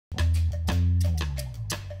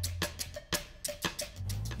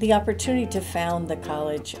The opportunity to found the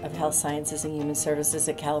College of Health Sciences and Human Services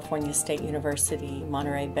at California State University,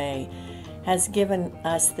 Monterey Bay, has given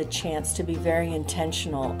us the chance to be very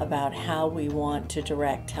intentional about how we want to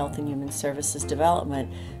direct health and human services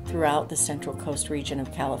development throughout the Central Coast region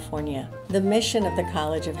of California. The mission of the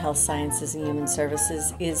College of Health Sciences and Human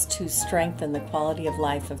Services is to strengthen the quality of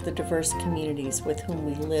life of the diverse communities with whom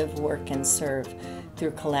we live, work, and serve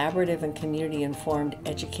through collaborative and community-informed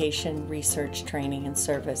education, research, training, and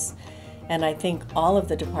service. And I think all of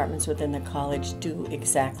the departments within the college do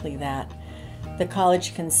exactly that. The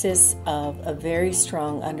college consists of a very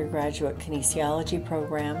strong undergraduate kinesiology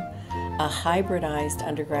program, a hybridized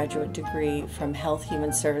undergraduate degree from Health,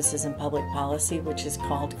 Human Services, and Public Policy, which is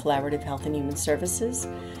called Collaborative Health and Human Services.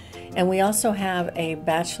 And we also have a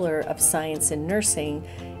Bachelor of Science in Nursing,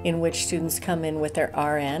 in which students come in with their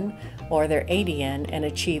RN or their ADN and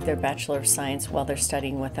achieve their Bachelor of Science while they're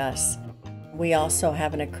studying with us. We also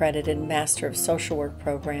have an accredited Master of Social Work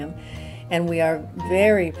program, and we are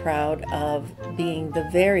very proud of being the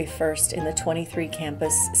very first in the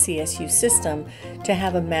 23-campus CSU system to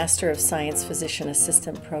have a Master of Science Physician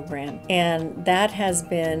Assistant program. And that has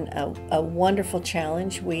been a wonderful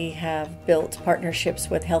challenge. We have built partnerships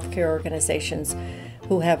with healthcare organizations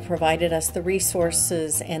who have provided us the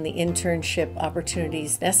resources and the internship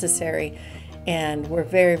opportunities necessary. And we're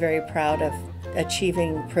very, very proud of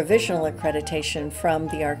achieving provisional accreditation from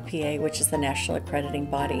the ARC-PA, which is the national accrediting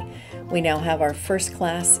body. We now have our first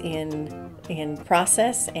class in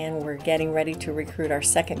process, and we're getting ready to recruit our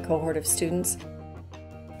second cohort of students.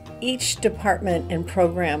 Each department and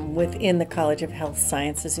program within the College of Health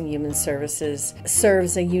Sciences and Human Services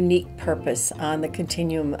serves a unique purpose on the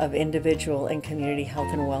continuum of individual and community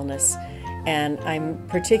health and wellness. And I'm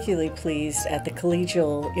particularly pleased at the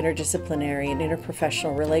collegial, interdisciplinary, and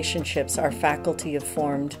interprofessional relationships our faculty have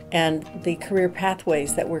formed and the career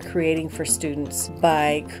pathways that we're creating for students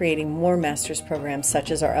by creating more master's programs such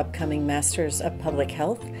as our upcoming Masters of Public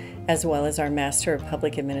Health as well as our Master of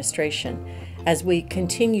Public Administration. As we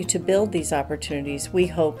continue to build these opportunities, we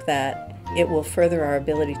hope that it will further our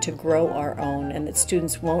ability to grow our own and that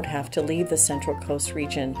students won't have to leave the Central Coast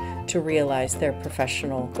region to realize their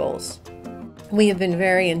professional goals. We have been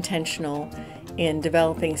very intentional in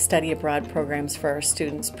developing study abroad programs for our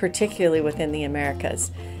students, particularly within the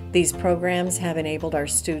Americas. These programs have enabled our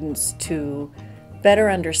students to better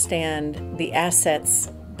understand the assets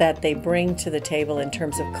that they bring to the table in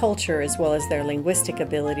terms of culture as well as their linguistic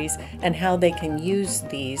abilities and how they can use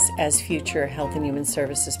these as future health and human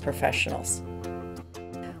services professionals.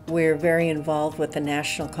 We're very involved with the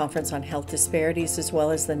National Conference on Health Disparities as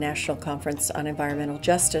well as the National Conference on Environmental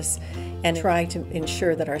Justice and try to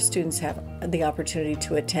ensure that our students have the opportunity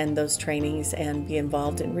to attend those trainings and be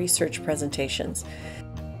involved in research presentations.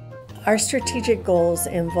 Our strategic goals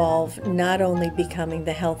involve not only becoming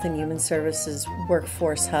the health and human services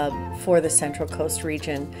workforce hub for the Central Coast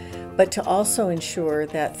region, but to also ensure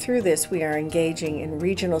that through this we are engaging in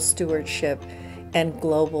regional stewardship and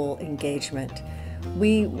global engagement.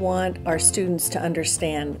 We want our students to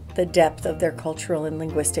understand the depth of their cultural and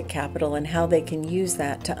linguistic capital and how they can use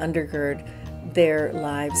that to undergird their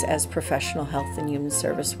lives as professional health and human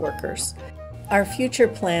service workers. Our future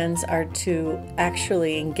plans are to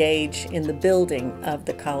actually engage in the building of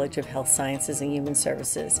the College of Health Sciences and Human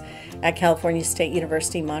Services. At California State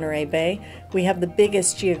University, Monterey Bay, we have the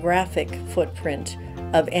biggest geographic footprint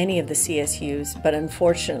of any of the CSUs, but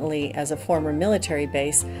unfortunately, as a former military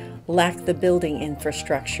base, lack the building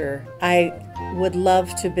infrastructure. I would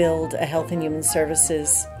love to build a health and human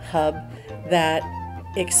services hub that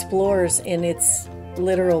explores in its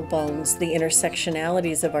literal bones the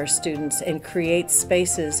intersectionalities of our students and creates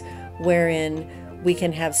spaces wherein we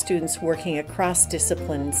can have students working across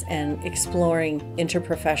disciplines and exploring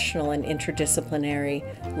interprofessional and interdisciplinary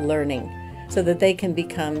learning so that they can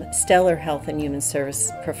become stellar health and human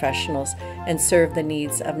service professionals and serve the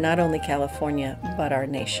needs of not only California, but our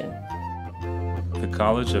nation. The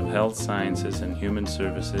College of Health Sciences and Human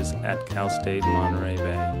Services at Cal State Monterey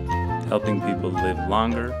Bay, helping people live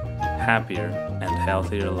longer, happier, and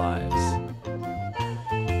healthier lives.